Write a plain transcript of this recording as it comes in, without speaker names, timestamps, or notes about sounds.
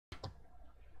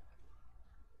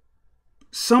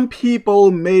Some people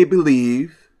may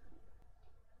believe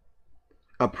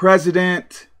a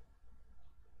president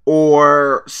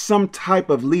or some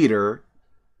type of leader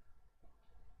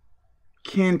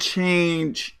can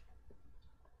change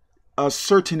a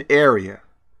certain area.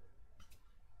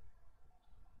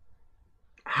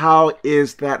 How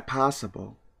is that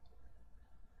possible?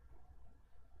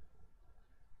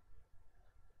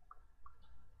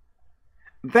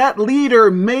 That leader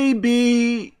may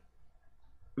be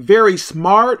very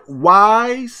smart,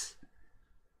 wise,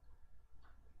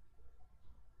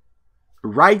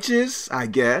 righteous, I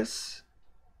guess.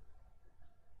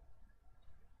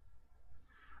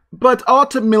 But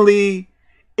ultimately,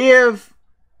 if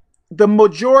the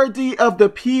majority of the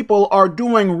people are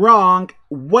doing wrong,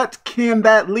 what can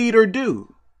that leader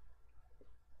do?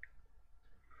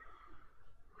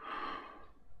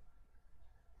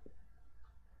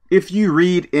 If you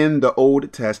read in the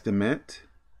Old Testament,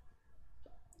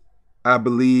 I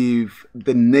believe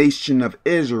the nation of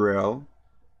Israel,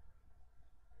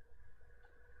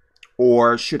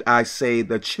 or should I say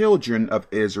the children of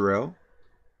Israel,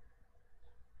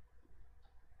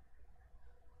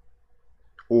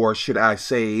 or should I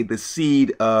say the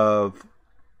seed of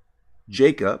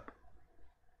Jacob,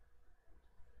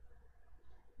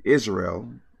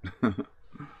 Israel,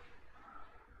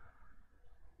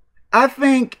 I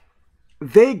think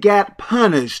they got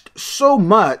punished so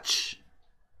much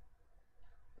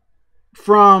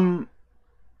for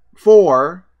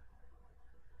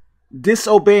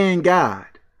disobeying God,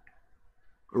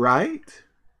 right?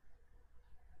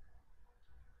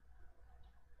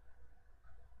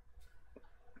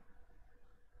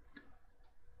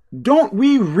 Don't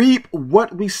we reap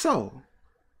what we sow?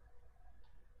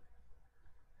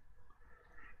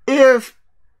 If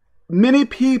many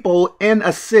people in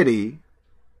a city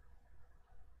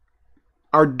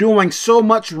are doing so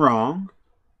much wrong,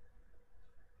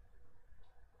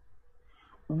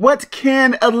 what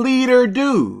can a leader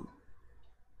do?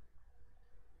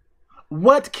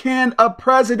 What can a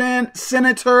president,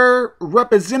 senator,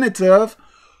 representative,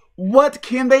 what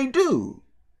can they do?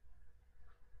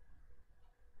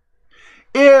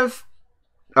 If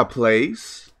a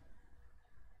place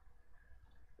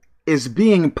is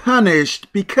being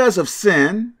punished because of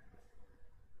sin,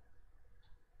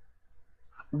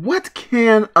 what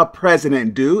can a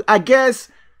president do? I guess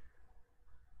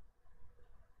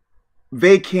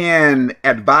they can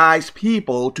advise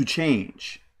people to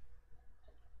change.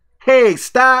 Hey,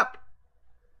 stop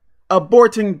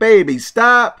aborting babies.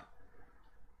 Stop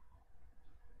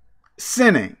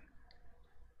sinning.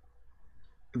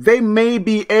 They may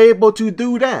be able to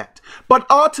do that. But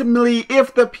ultimately,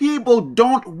 if the people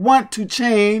don't want to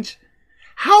change,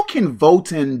 how can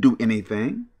voting do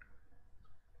anything?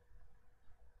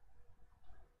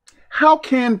 How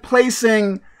can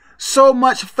placing so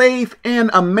much faith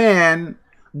in a man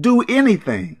do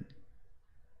anything?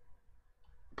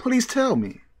 Please tell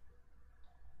me.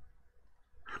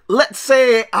 Let's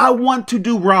say I want to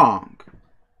do wrong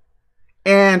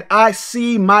and I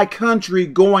see my country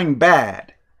going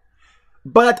bad,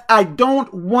 but I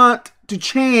don't want to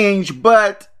change,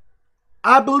 but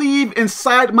I believe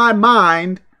inside my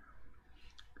mind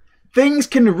things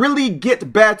can really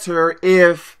get better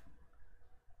if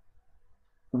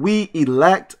we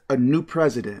elect a new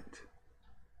president.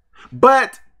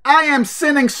 But I am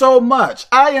sinning so much.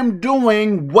 I am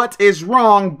doing what is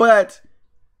wrong, but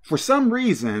for some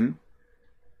reason,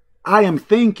 I am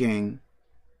thinking,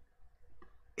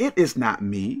 it is not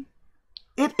me.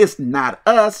 It is not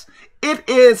us. It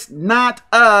is not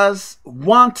us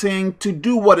wanting to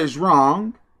do what is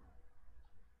wrong.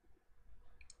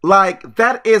 Like,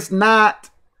 that is not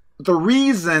the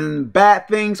reason bad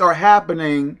things are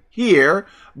happening here,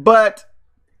 but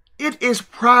it is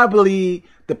probably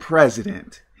the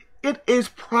president. It is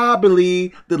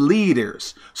probably the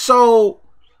leaders. So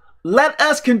let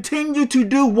us continue to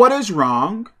do what is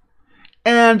wrong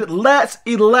and let's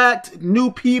elect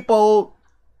new people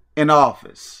in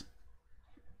office.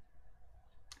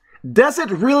 Does it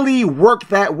really work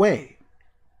that way?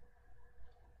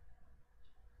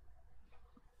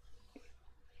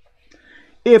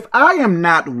 If I am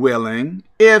not willing,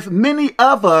 if many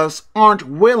of us aren't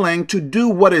willing to do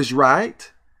what is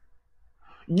right,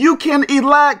 you can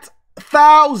elect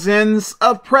thousands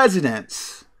of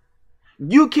presidents.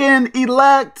 You can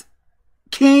elect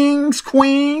kings,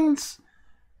 queens,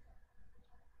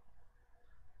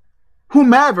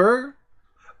 whomever,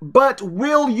 but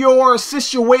will your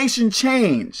situation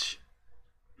change?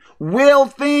 Will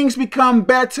things become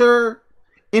better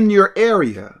in your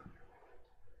area?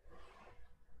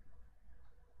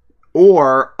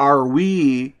 Or are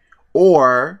we,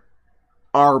 or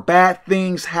are bad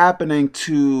things happening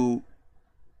to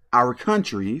our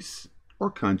countries or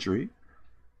country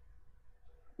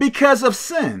because of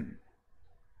sin.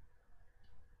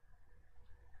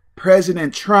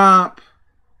 President Trump,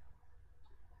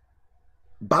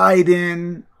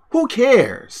 Biden, who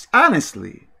cares?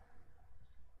 Honestly.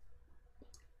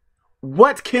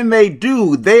 What can they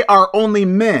do? They are only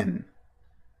men.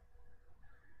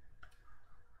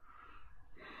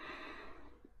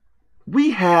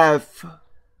 We have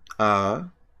a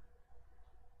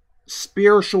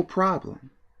spiritual problem.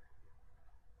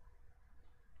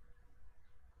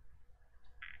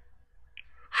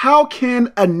 How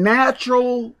can a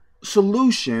natural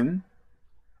solution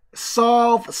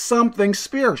solve something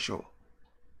spiritual?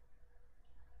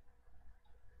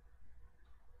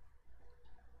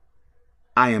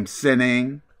 I am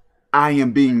sinning. I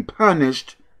am being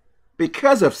punished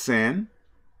because of sin.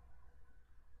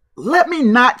 Let me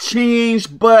not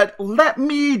change, but let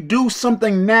me do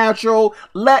something natural.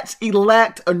 Let's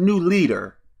elect a new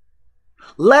leader.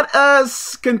 Let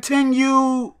us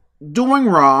continue doing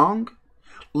wrong.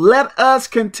 Let us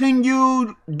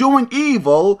continue doing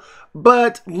evil,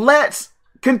 but let's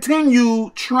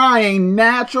continue trying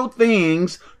natural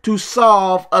things to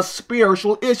solve a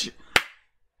spiritual issue.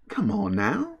 Come on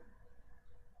now.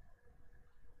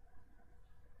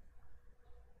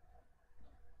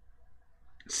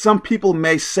 Some people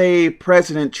may say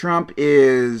President Trump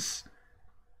is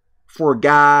for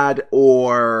God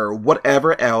or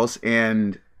whatever else,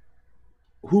 and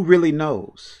who really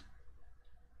knows?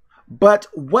 But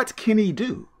what can he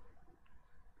do?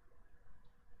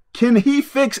 Can he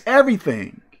fix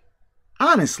everything?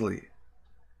 Honestly.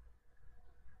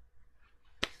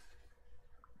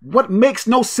 What makes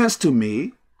no sense to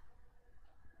me,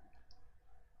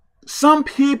 some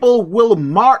people will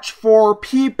march for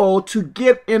people to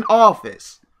get in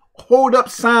office, hold up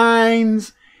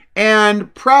signs,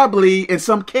 and probably, in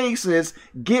some cases,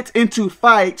 get into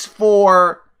fights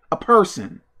for a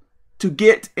person to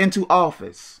get into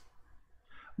office.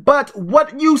 But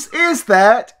what use is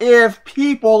that if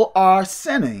people are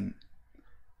sinning?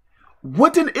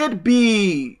 Wouldn't it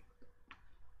be,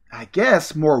 I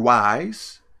guess, more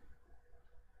wise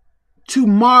to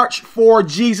march for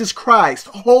Jesus Christ,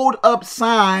 hold up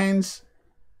signs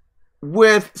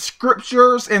with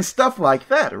scriptures and stuff like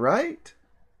that, right?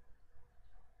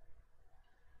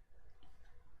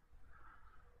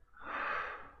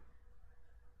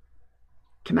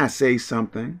 Can I say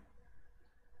something?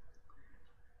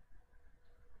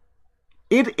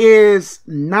 It is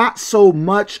not so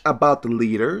much about the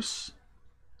leaders,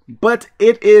 but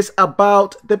it is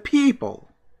about the people.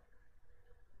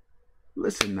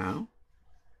 Listen now.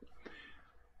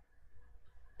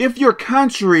 If your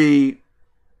country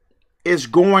is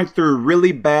going through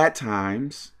really bad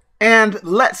times, and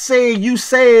let's say you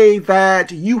say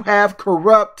that you have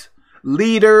corrupt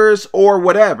leaders or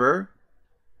whatever,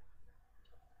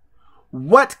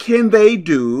 what can they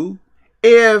do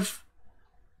if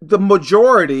the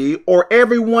majority or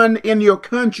everyone in your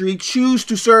country choose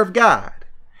to serve God?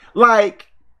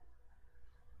 Like,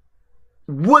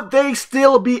 would they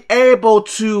still be able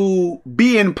to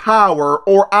be in power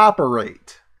or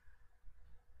operate?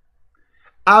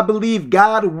 I believe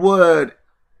God would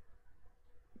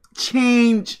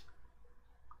change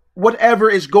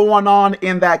whatever is going on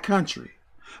in that country.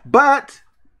 But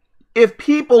if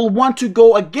people want to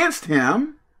go against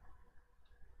him,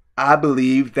 I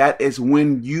believe that is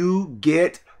when you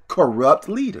get corrupt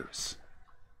leaders.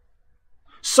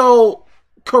 So,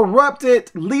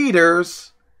 corrupted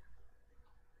leaders,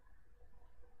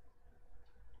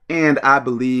 and I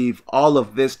believe all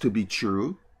of this to be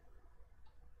true,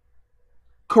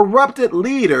 corrupted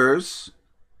leaders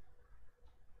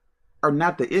are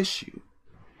not the issue.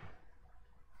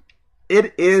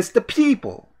 It is the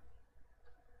people.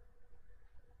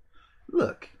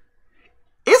 Look,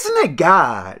 isn't it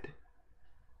God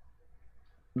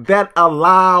that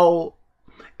allow,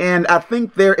 and I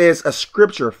think there is a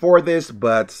scripture for this,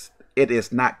 but it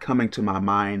is not coming to my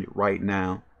mind right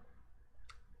now.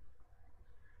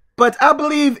 But I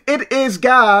believe it is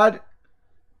God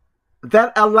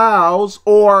that allows,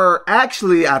 or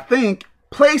actually I think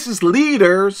places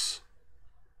leaders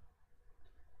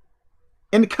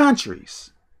in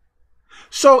countries.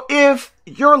 So if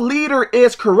your leader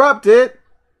is corrupted,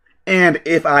 and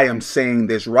if I am saying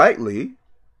this rightly,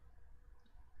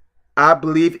 I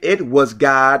believe it was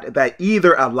God that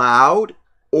either allowed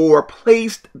or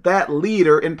placed that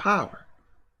leader in power.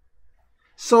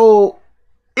 So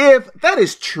if that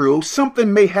is true,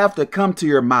 something may have to come to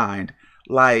your mind,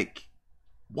 like,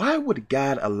 why would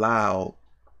God allow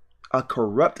a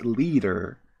corrupt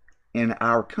leader in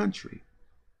our country?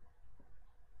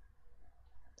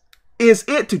 Is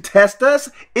it to test us?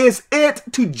 Is it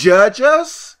to judge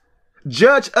us?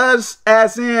 Judge us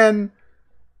as in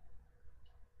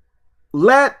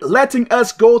letting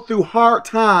us go through hard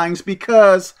times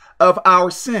because of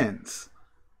our sins.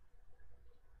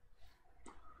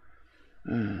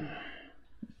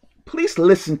 Please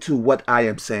listen to what I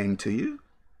am saying to you.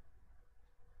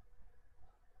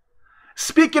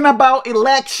 Speaking about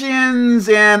elections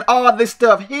and all this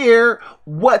stuff here,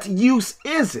 what use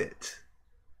is it?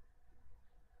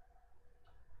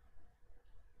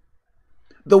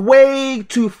 The way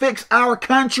to fix our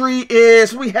country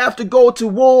is we have to go to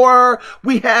war.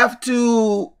 We have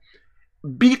to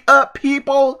beat up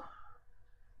people.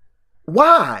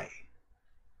 Why?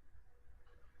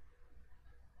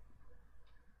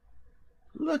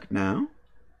 Look now.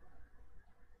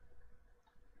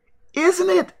 Isn't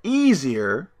it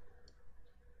easier?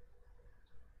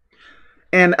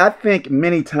 And I think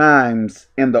many times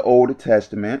in the Old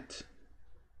Testament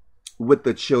with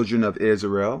the children of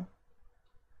Israel,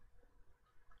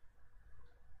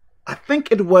 I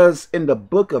think it was in the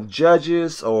book of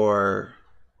Judges or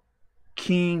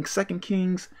Kings, Second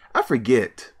Kings. I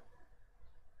forget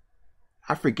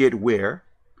where.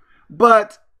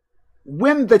 But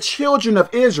when the children of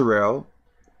Israel,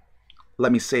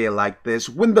 let me say it like this,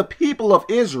 when the people of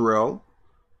Israel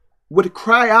would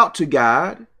cry out to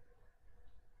God,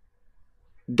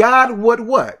 God would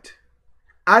what?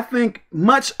 I think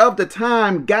much of the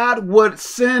time God would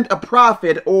send a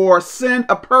prophet or send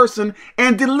a person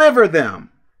and deliver them.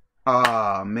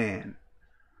 Ah, man.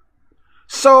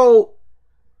 So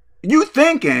you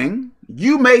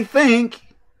may think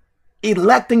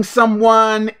electing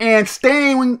someone and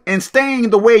staying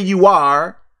the way you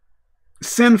are,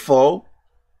 sinful,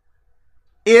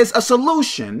 is a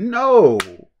solution. No.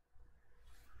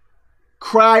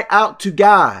 Cry out to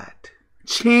God.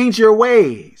 Change your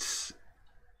ways.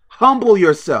 Humble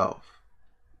yourself.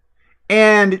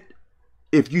 And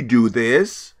if you do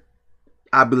this,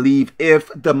 I believe if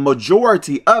the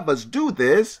majority of us do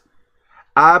this,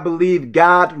 I believe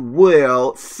God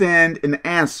will send an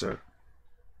answer.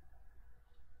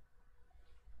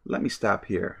 Let me stop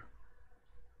here.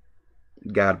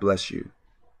 God bless you.